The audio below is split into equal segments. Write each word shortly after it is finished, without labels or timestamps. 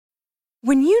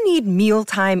When you need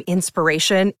mealtime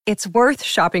inspiration, it's worth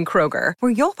shopping Kroger,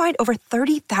 where you'll find over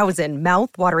 30,000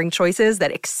 mouth-watering choices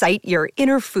that excite your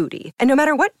inner foodie. And no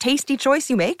matter what tasty choice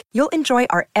you make, you'll enjoy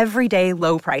our everyday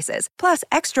low prices, plus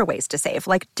extra ways to save,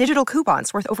 like digital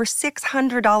coupons worth over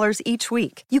 $600 each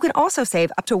week. You can also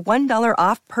save up to $1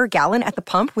 off per gallon at the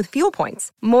pump with fuel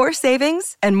points. More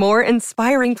savings and more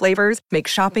inspiring flavors make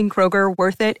shopping Kroger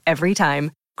worth it every time.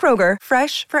 Kroger,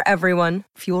 fresh for everyone.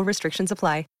 Fuel restrictions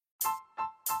apply.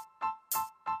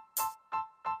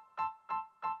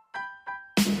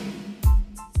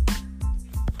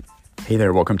 Hey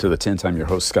there, welcome to The Tint. I'm your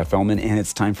host, Scott Fellman, and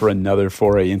it's time for another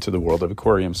foray into the world of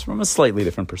aquariums from a slightly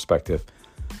different perspective.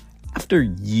 After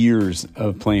years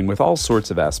of playing with all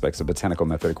sorts of aspects of botanical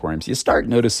method aquariums, you start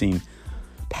noticing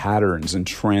patterns and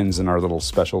trends in our little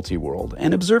specialty world,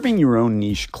 and observing your own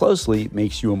niche closely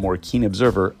makes you a more keen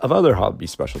observer of other hobby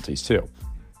specialties too.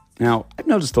 Now, I've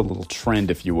noticed a little trend,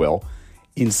 if you will,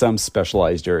 in some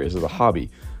specialized areas of the hobby,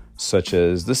 such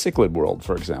as the cichlid world,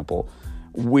 for example,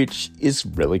 which is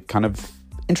really kind of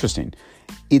interesting.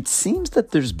 It seems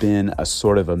that there's been a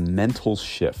sort of a mental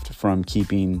shift from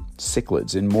keeping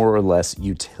cichlids in more or less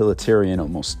utilitarian,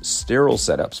 almost sterile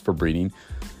setups for breeding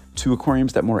to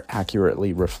aquariums that more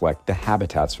accurately reflect the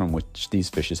habitats from which these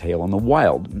fishes hail in the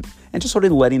wild, and just sort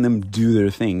of letting them do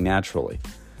their thing naturally.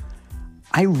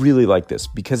 I really like this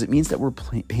because it means that we're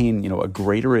paying, a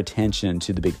greater attention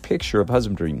to the big picture of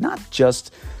husbandry, not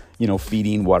just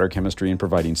feeding, water chemistry, and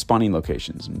providing spawning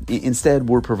locations. Instead,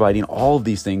 we're providing all of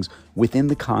these things within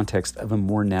the context of a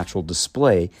more natural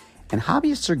display, and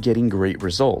hobbyists are getting great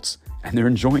results, and they're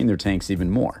enjoying their tanks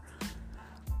even more.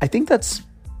 I think it's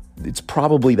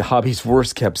probably the hobby's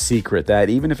worst kept secret that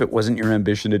even if it wasn't your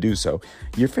ambition to do so,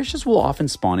 your fishes will often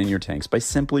spawn in your tanks by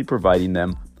simply providing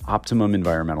them optimum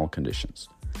environmental conditions.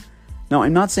 Now,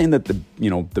 I'm not saying that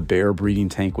the bare breeding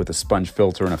tank with a sponge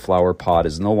filter and a flower pot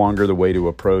is no longer the way to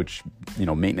approach,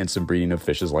 maintenance and breeding of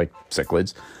fishes like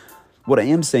cichlids. What I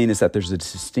am saying is that there's a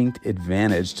distinct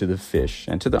advantage to the fish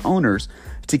and to the owners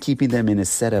to keeping them in a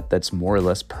setup that's more or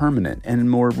less permanent and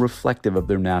more reflective of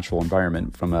their natural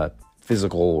environment from a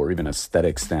physical or even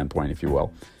aesthetic standpoint, if you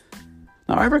will.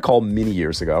 Now, I recall many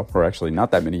years ago, or actually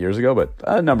not that many years ago, but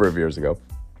a number of years ago,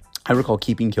 I recall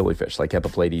keeping killifish like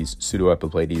Epipleides,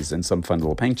 pseudo-Epipleides, and some fun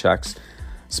little Panchax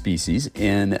species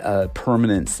in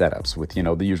permanent setups with,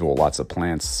 the usual lots of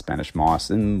plants, Spanish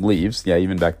moss, and leaves. Yeah,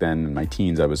 even back then in my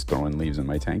teens, I was throwing leaves in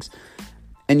my tanks.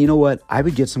 And you know what? I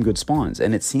would get some good spawns,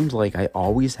 and it seemed like I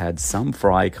always had some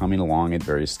fry coming along at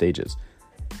various stages.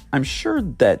 I'm sure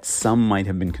that some might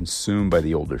have been consumed by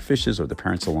the older fishes or the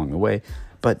parents along the way,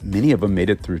 but many of them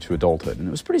made it through to adulthood, and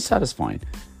it was pretty satisfying.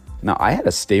 Now, I had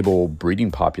a stable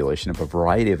breeding population of a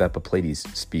variety of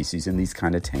Epipleides species in these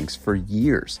kind of tanks for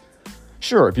years.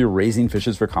 Sure, if you're raising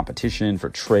fishes for competition, for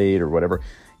trade, or whatever,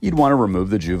 you'd want to remove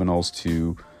the juveniles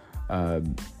to a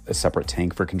separate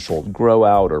tank for controlled grow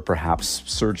out, or perhaps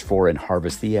search for and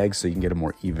harvest the eggs so you can get a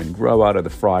more even grow out of the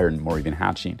fry and more even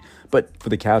hatching. But for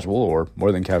the casual or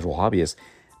more than casual hobbyists,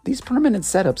 these permanent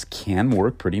setups can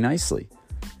work pretty nicely.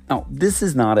 Now, this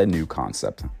is not a new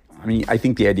concept. I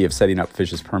think the idea of setting up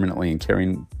fishes permanently and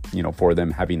caring, for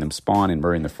them, having them spawn and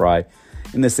rearing the fry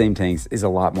in the same tanks is a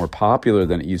lot more popular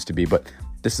than it used to be, but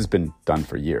this has been done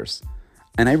for years.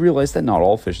 And I realize that not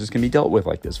all fishes can be dealt with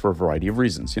like this for a variety of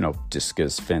reasons.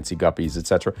 Discus, fancy guppies,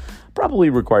 etc. probably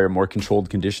require more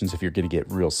controlled conditions if you're going to get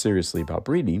real seriously about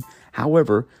breeding.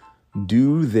 However,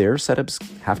 do their setups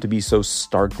have to be so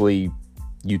starkly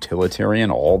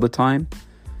utilitarian all the time?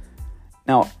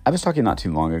 Now, I was talking not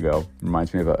too long ago,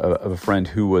 reminds me of a friend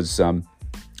who was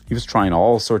he was trying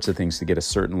all sorts of things to get a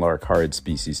certain Laracarid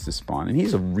species to spawn. And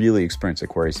he's a really experienced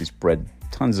aquarist. He's bred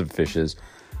tons of fishes.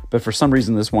 But for some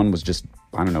reason, this one was just,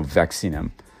 vexing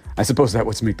him. I suppose that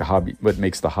what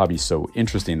makes the hobby so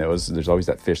interesting, though, is there's always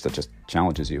that fish that just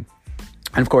challenges you.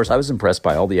 And of course, I was impressed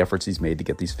by all the efforts he's made to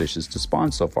get these fishes to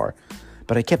spawn so far.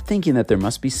 But I kept thinking that there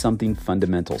must be something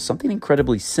fundamental, something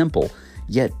incredibly simple,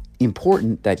 yet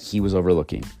important that he was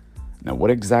overlooking. Now, what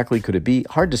exactly could it be?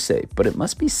 Hard to say, but it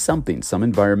must be something, some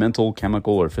environmental,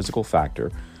 chemical, or physical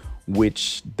factor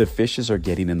which the fishes are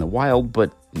getting in the wild,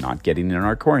 but not getting in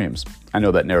our aquariums. I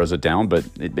know that narrows it down, but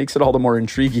it makes it all the more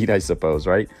intriguing, I suppose,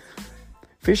 right?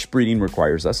 Fish breeding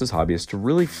requires us as hobbyists to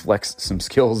really flex some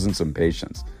skills and some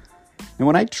patience. And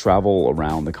when I travel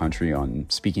around the country on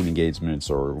speaking engagements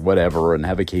or whatever and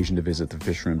have occasion to visit the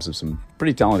fish rooms of some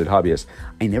pretty talented hobbyists,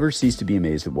 I never cease to be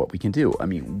amazed at what we can do.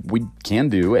 We can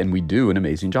do and we do an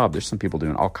amazing job. There's some people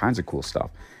doing all kinds of cool stuff.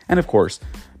 And of course,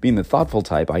 being the thoughtful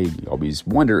type, I always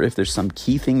wonder if there's some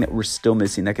key thing that we're still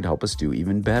missing that could help us do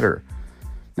even better.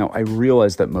 Now, I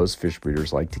realize that most fish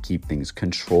breeders like to keep things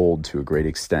controlled to a great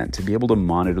extent, to be able to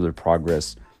monitor their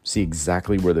progress, see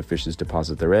exactly where the fishes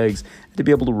deposit their eggs, and to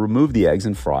be able to remove the eggs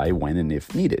and fry when and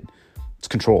if needed. It's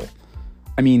control.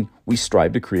 I mean, we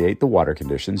strive to create the water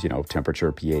conditions,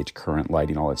 temperature, pH, current,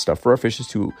 lighting, all that stuff for our fishes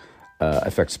to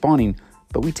affect spawning,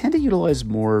 but we tend to utilize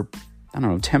more,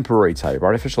 temporary type,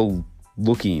 artificial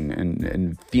looking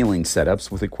and feeling setups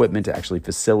with equipment to actually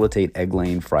facilitate egg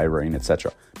laying, fry rearing,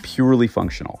 etc. Purely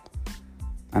functional.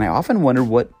 And I often wonder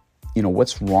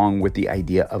what's wrong with the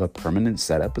idea of a permanent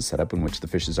setup, a setup in which the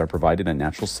fishes are provided a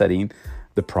natural setting,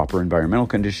 the proper environmental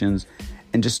conditions,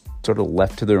 and just sort of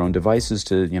left to their own devices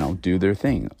to, do their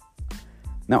thing.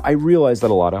 Now, I realize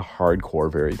that a lot of hardcore,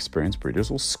 very experienced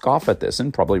breeders will scoff at this,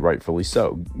 and probably rightfully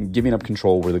so. Giving up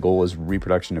control where the goal is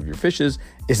reproduction of your fishes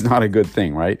is not a good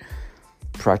thing, right?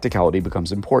 Practicality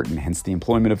becomes important, hence the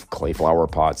employment of clay flower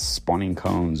pots, spawning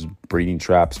cones, breeding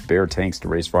traps, bare tanks to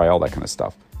raise fry, all that kind of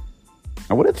stuff.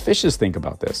 Now, what do fishes think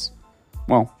about this?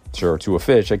 Well, sure, to a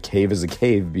fish, a cave is a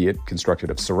cave, be it constructed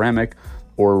of ceramic,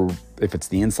 or if it's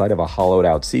the inside of a hollowed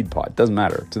out seed pod. Doesn't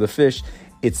matter. To the fish,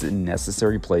 it's a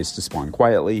necessary place to spawn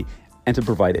quietly and to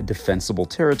provide a defensible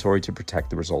territory to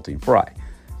protect the resulting fry.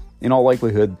 In all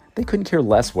likelihood, they couldn't care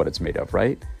less what it's made of,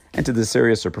 right? And to the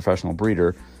serious or professional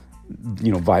breeder,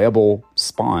 viable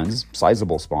spawns,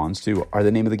 sizable spawns too, are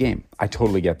the name of the game. I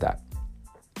totally get that.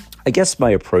 I guess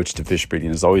my approach to fish breeding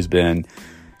has always been,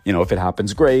 if it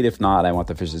happens, great. If not, I want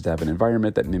the fishes to have an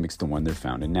environment that mimics the one they're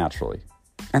found in naturally.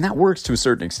 And that works to a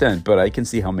certain extent, but I can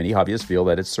see how many hobbyists feel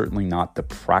that it's certainly not the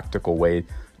practical way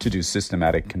to do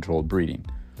systematic controlled breeding.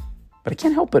 But I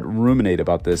can't help but ruminate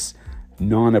about this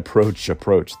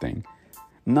non-approach thing.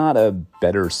 Not a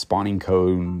better spawning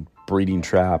cone, breeding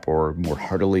trap, or more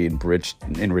heartily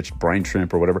enriched brine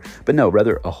shrimp or whatever, but no,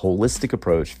 rather a holistic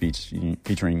approach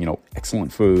featuring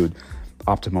excellent food,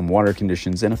 optimum water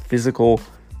conditions, and a physical,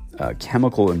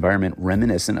 chemical environment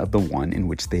reminiscent of the one in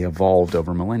which they evolved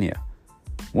over millennia.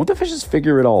 Won't the fishes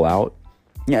figure it all out?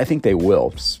 Yeah, I think they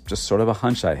will. It's just sort of a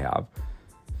hunch I have.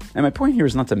 And my point here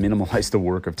is not to minimize the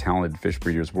work of talented fish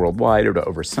breeders worldwide or to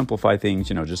oversimplify things,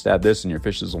 just add this and your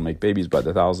fishes will make babies by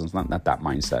the thousands. Not that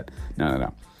mindset.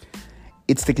 No.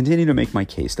 It's to continue to make my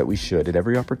case that we should, at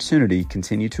every opportunity,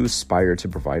 continue to aspire to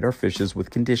provide our fishes with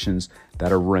conditions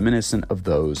that are reminiscent of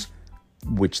those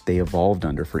which they evolved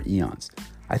under for eons.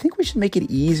 I think we should make it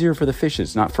easier for the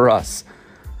fishes, not for us.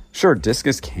 Sure,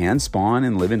 discus can spawn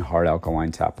and live in hard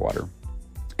alkaline tap water.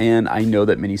 And I know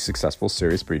that many successful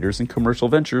serious breeders and commercial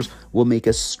ventures will make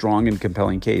a strong and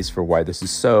compelling case for why this is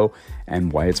so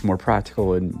and why it's more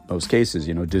practical in most cases,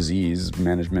 disease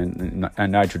management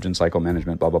and nitrogen cycle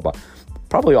management, blah, blah, blah.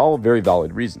 Probably all very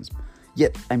valid reasons.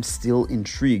 Yet I'm still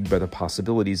intrigued by the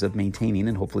possibilities of maintaining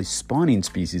and hopefully spawning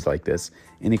species like this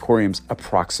in aquariums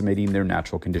approximating their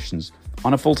natural conditions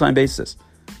on a full-time basis.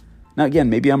 Now, again,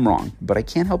 maybe I'm wrong, but I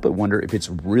can't help but wonder if it's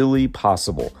really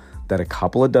possible that a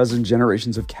couple of dozen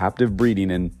generations of captive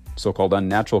breeding in so-called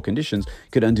unnatural conditions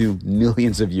could undo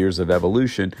millions of years of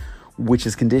evolution, which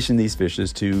has conditioned these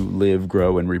fishes to live,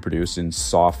 grow, and reproduce in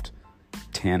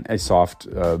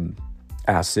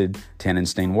acid,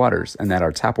 tannin-stained waters, and that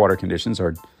our tap water conditions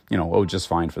are, just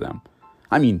fine for them.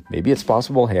 I mean, maybe it's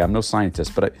possible. Hey, I'm no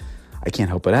scientist, but I can't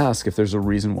help but ask if there's a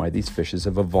reason why these fishes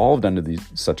have evolved under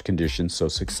such conditions so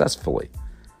successfully.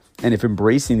 And if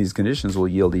embracing these conditions will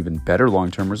yield even better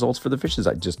long-term results for the fishes,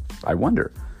 I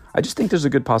wonder. I just think there's a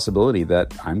good possibility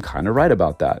that I'm kind of right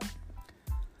about that.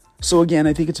 So again,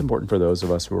 I think it's important for those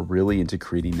of us who are really into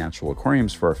creating natural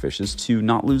aquariums for our fishes to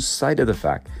not lose sight of the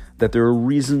fact that there are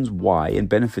reasons why and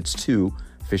benefits to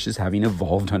fishes having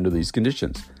evolved under these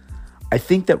conditions. I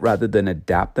think that rather than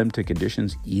adapt them to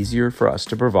conditions easier for us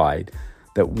to provide,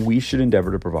 that we should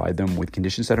endeavor to provide them with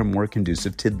conditions that are more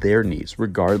conducive to their needs,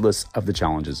 regardless of the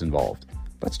challenges involved.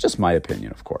 That's just my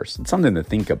opinion, of course. It's something to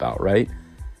think about, right?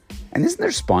 And isn't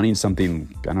there spawning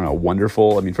something,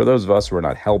 wonderful? I mean, for those of us who are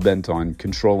not hell-bent on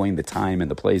controlling the time and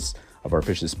the place of our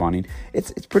fishes spawning,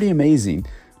 it's pretty amazing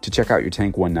to check out your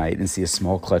tank one night and see a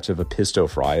small clutch of a pisto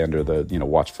fry under the,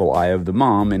 watchful eye of the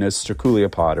mom in a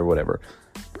sterculia pod or whatever.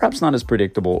 Perhaps not as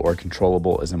predictable or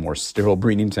controllable as a more sterile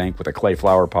breeding tank with a clay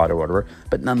flower pot or whatever,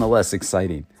 but nonetheless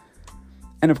exciting.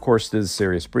 And of course, to the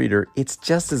serious breeder, it's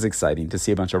just as exciting to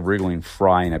see a bunch of wriggling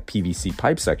fry in a PVC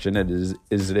pipe section as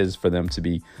it is for them to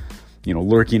be,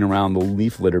 lurking around the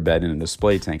leaf litter bed in a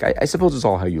display tank. I suppose it's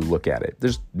all how you look at it.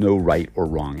 There's no right or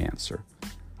wrong answer.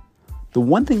 The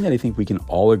one thing that I think we can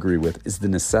all agree with is the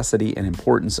necessity and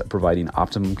importance of providing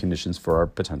optimum conditions for our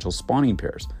potential spawning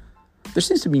pairs. There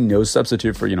seems to be no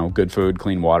substitute for, good food,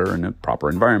 clean water, and a proper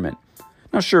environment.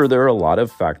 Now, sure, there are a lot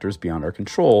of factors beyond our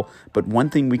control, but one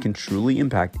thing we can truly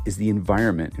impact is the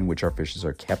environment in which our fishes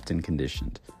are kept and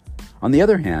conditioned. On the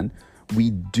other hand, we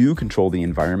do control the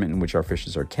environment in which our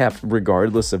fishes are kept,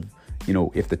 regardless of,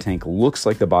 if the tank looks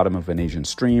like the bottom of an Asian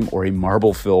stream or a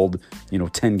marble-filled,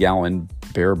 10-gallon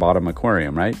bare-bottom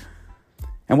aquarium, right?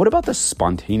 And what about the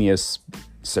spontaneous,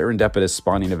 serendipitous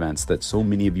spawning events that so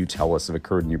many of you tell us have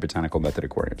occurred in your botanical method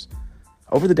aquariums?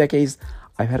 Over the decades,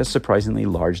 I've had a surprisingly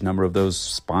large number of those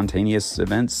spontaneous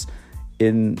events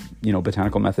in,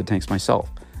 botanical method tanks myself.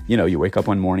 You wake up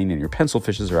one morning and your pencil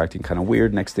fishes are acting kind of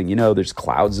weird. Next thing you know, there's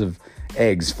clouds of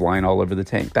eggs flying all over the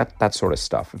tank. That sort of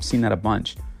stuff. I've seen that a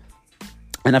bunch.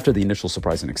 And after the initial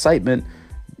surprise and excitement,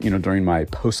 during my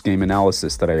post-game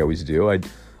analysis that I always do, I'd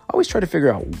always try to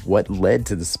figure out what led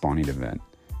to the spawning event.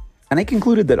 And I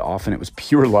concluded that often it was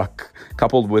pure luck,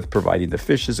 coupled with providing the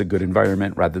fishes a good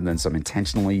environment rather than some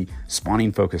intentionally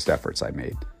spawning-focused efforts I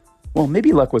made. Well,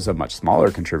 maybe luck was a much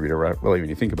smaller contributor, really, when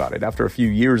you think about it. After a few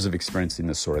years of experiencing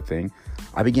this sort of thing,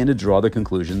 I began to draw the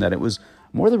conclusion that it was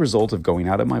more the result of going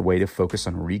out of my way to focus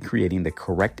on recreating the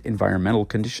correct environmental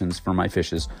conditions for my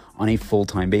fishes on a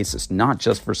full-time basis, not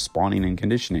just for spawning and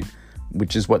conditioning,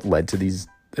 which is what led to these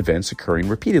events occurring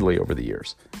repeatedly over the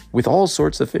years, with all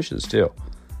sorts of fishes, too.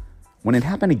 When it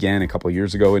happened again a couple of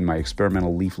years ago in my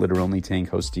experimental leaf litter-only tank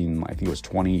hosting, I think it was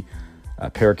 20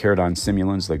 paracaridon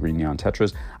simulans, like green neon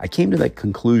tetras, I came to that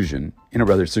conclusion, in a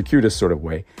rather circuitous sort of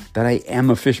way, that I am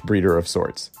a fish breeder of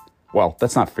sorts. Well,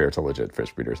 that's not fair to legit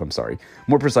fish breeders, I'm sorry.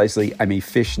 More precisely, I'm a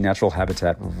fish natural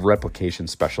habitat replication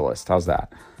specialist. How's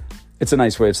that? It's a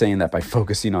nice way of saying that by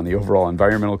focusing on the overall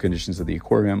environmental conditions of the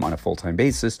aquarium on a full-time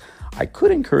basis, I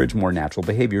could encourage more natural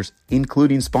behaviors,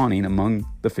 including spawning among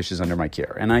the fishes under my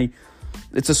care. And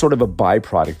it's a sort of a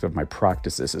byproduct of my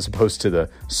practices as opposed to the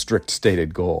strict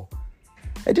stated goal.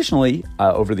 Additionally,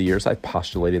 over the years, I've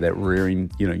postulated that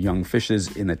rearing, young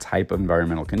fishes in the type of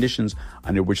environmental conditions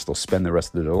under which they'll spend the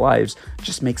rest of their lives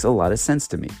just makes a lot of sense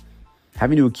to me.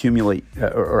 Having to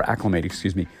acclimate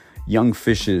young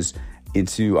fishes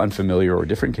into unfamiliar or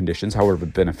different conditions, however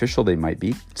beneficial they might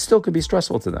be, still could be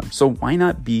stressful to them. So why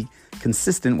not be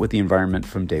consistent with the environment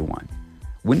from day one?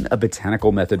 Wouldn't a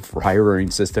botanical method fry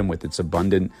rearing system with its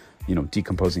abundant,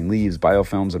 decomposing leaves,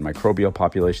 biofilms, and microbial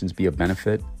populations be a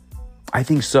benefit? I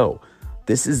think so.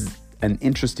 This is an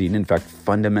interesting, in fact,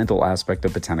 fundamental aspect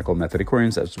of botanical method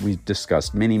aquariums, as we've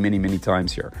discussed many, many, many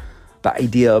times here. The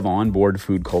idea of onboard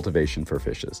food cultivation for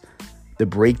fishes. The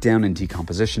breakdown and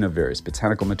decomposition of various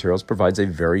botanical materials provides a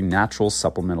very natural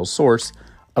supplemental source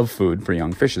of food for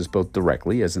young fishes, both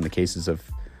directly, as in the cases of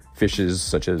fishes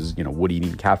such as,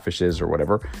 wood-eating catfishes or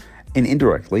whatever, and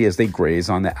indirectly as they graze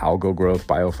on the algal growth,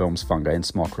 biofilms, fungi, and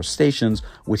small crustaceans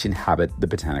which inhabit the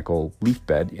botanical leaf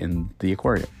bed in the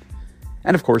aquarium.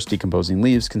 And of course, decomposing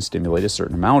leaves can stimulate a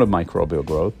certain amount of microbial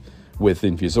growth, with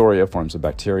infusoria, forms of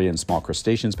bacteria, and small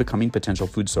crustaceans becoming potential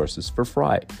food sources for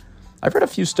fry. I've read a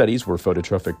few studies where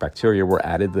phototrophic bacteria were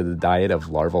added to the diet of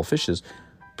larval fishes,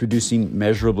 producing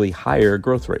measurably higher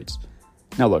growth rates.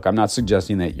 Now look, I'm not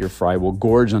suggesting that your fry will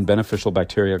gorge on beneficial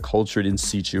bacteria cultured in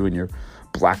situ in your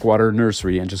Blackwater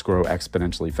nursery and just grow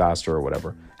exponentially faster or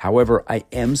whatever. However, I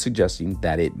am suggesting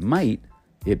that it might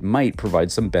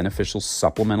provide some beneficial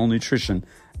supplemental nutrition,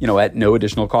 at no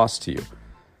additional cost to you.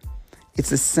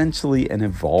 It's essentially an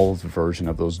evolved version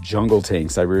of those jungle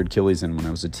tanks I reared killies in when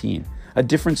I was a teen. A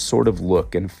different sort of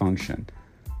look and function.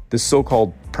 This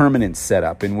so-called permanent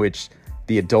setup in which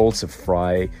the adults of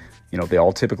fry, they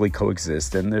all typically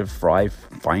coexist, and the fry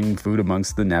find food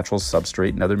amongst the natural substrate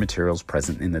and other materials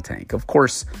present in the tank. Of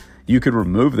course, you could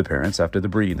remove the parents after the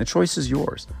breeding. The choice is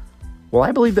yours. Well,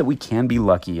 I believe that we can be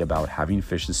lucky about having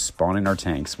fishes spawn in our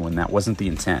tanks when that wasn't the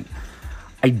intent.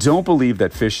 I don't believe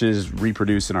that fishes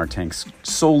reproduce in our tanks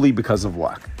solely because of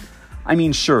luck. I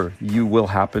mean, sure, you will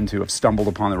happen to have stumbled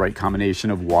upon the right combination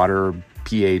of water,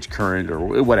 pH, current,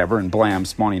 or whatever, and blam,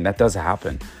 spawning. That does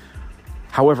happen.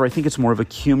 However, I think it's more of a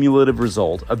cumulative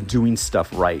result of doing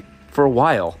stuff right for a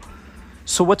while.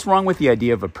 So what's wrong with the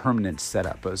idea of a permanent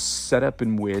setup? A setup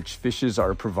in which fishes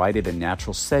are provided a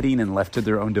natural setting and left to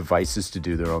their own devices to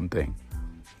do their own thing.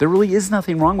 There really is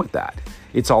nothing wrong with that.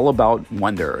 It's all about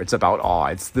wonder. It's about awe.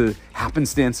 It's the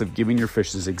happenstance of giving your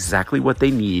fishes exactly what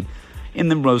they need in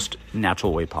the most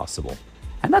natural way possible.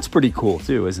 And that's pretty cool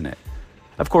too, isn't it?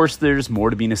 Of course, there's more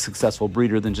to being a successful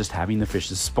breeder than just having the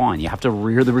fishes spawn. You have to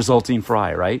rear the resulting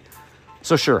fry, right?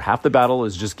 So sure, half the battle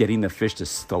is just getting the fish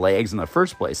to lay eggs in the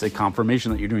first place, a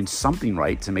confirmation that you're doing something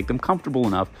right to make them comfortable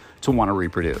enough to want to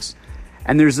reproduce.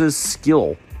 And there's a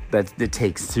skill that it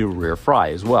takes to rear fry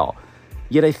as well.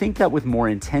 Yet I think that with more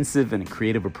intensive and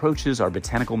creative approaches, our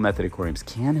botanical method aquariums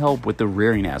can help with the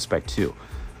rearing aspect too.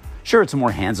 Sure, it's a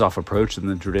more hands-off approach than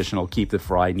the traditional keep the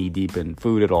fry knee-deep in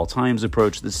food at all times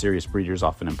approach that serious breeders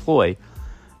often employ,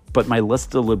 but my less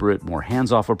deliberate, more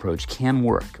hands-off approach can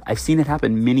work. I've seen it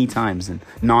happen many times in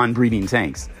non-breeding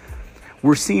tanks.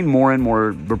 We're seeing more and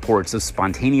more reports of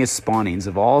spontaneous spawnings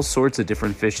of all sorts of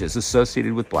different fishes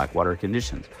associated with blackwater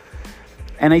conditions.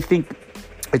 And I think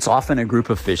it's often a group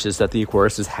of fishes that the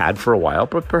aquarist has had for a while,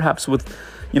 but perhaps with,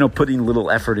 putting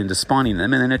little effort into spawning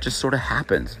them, and then it just sort of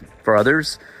happens. For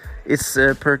others, it's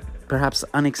perhaps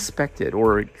unexpected,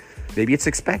 or maybe it's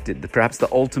expected, perhaps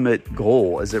the ultimate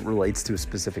goal as it relates to a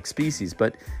specific species,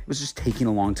 but it was just taking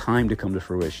a long time to come to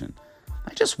fruition.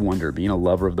 I just wonder, being a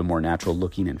lover of the more natural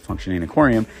looking and functioning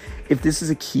aquarium, if this is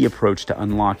a key approach to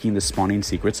unlocking the spawning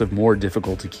secrets of more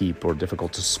difficult to keep or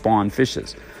difficult to spawn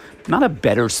fishes. Not a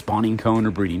better spawning cone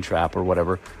or breeding trap or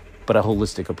whatever, but a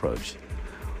holistic approach.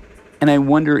 And I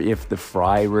wonder if the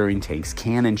fry rearing tanks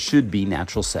can and should be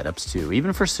natural setups too,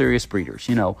 even for serious breeders.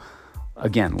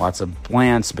 Again, lots of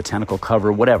plants, botanical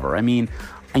cover, whatever. I mean,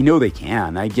 I know they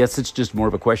can. I guess it's just more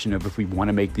of a question of if we want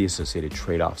to make the associated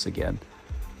trade-offs again.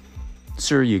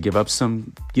 Sure, you give up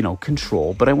some,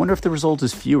 control, but I wonder if the result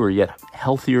is fewer yet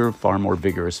healthier, far more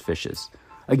vigorous fishes.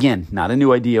 Again, not a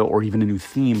new idea or even a new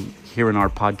theme here in our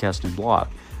podcast and blog.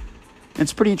 And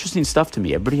it's pretty interesting stuff to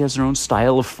me. Everybody has their own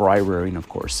style of fry rearing, of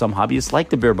course. Some hobbyists like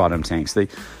the bare bottom tanks.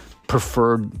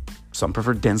 Some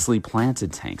prefer densely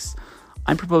planted tanks.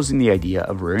 I'm proposing the idea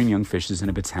of rearing young fishes in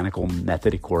a botanical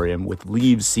method aquarium with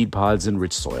leaves, seed pods, and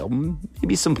rich soil,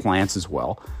 maybe some plants as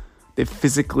well. They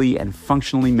physically and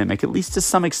functionally mimic, at least to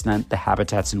some extent, the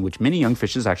habitats in which many young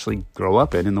fishes actually grow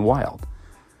up in the wild.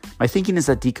 My thinking is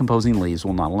that decomposing leaves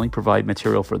will not only provide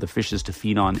material for the fishes to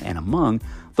feed on and among,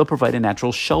 they'll provide a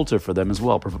natural shelter for them as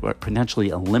well, potentially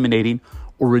eliminating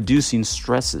or reducing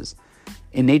stresses.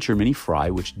 In nature, many fry,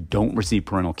 which don't receive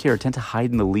parental care, tend to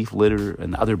hide in the leaf litter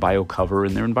and other biocover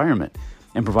in their environment,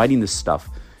 and providing this stuff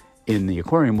in the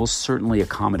aquarium will certainly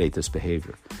accommodate this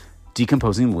behavior.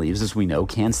 Decomposing leaves, as we know,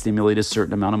 can stimulate a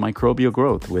certain amount of microbial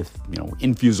growth with,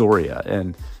 infusoria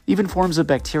and even forms of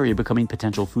bacteria becoming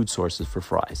potential food sources for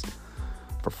fries.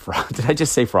 Did I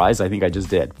just say fries? I think I just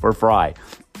did. For fry.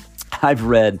 I've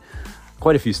read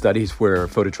quite a few studies where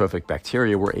phototrophic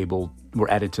bacteria were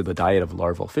added to the diet of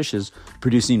larval fishes,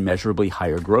 producing measurably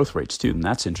higher growth rates too, and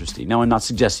that's interesting. Now, I'm not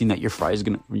suggesting that your fry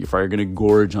are going to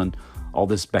gorge on all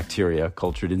this bacteria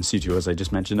cultured in situ, as I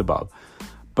just mentioned above,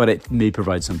 but it may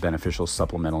provide some beneficial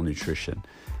supplemental nutrition.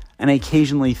 And I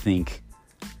occasionally think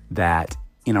that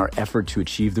in our effort to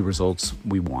achieve the results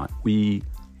we want, we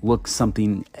overlook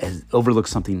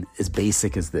something as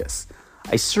basic as this.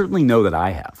 I certainly know that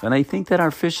I have, and I think that our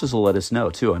fishes will let us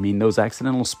know too. I mean, those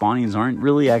accidental spawnings aren't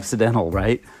really accidental,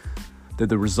 right? They're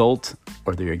the result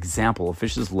or the example of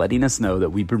fishes letting us know that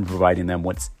we've been providing them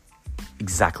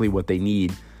exactly what they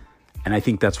need, and I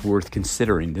think that's worth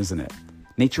considering, isn't it?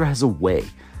 Nature has a way.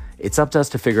 It's up to us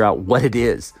to figure out what it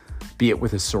is, be it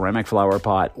with a ceramic flower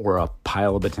pot or a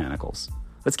pile of botanicals.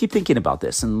 Let's keep thinking about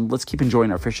this, and let's keep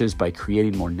enjoying our fishes by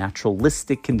creating more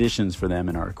naturalistic conditions for them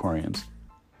in our aquariums.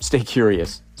 Stay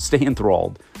curious, stay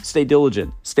enthralled, stay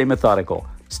diligent, stay methodical,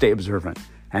 stay observant,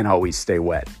 and always stay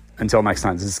wet. Until next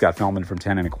time, this is Scott Fellman from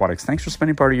Tannin Aquatics. Thanks for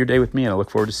spending part of your day with me, and I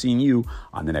look forward to seeing you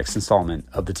on the next installment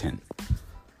of The Tin.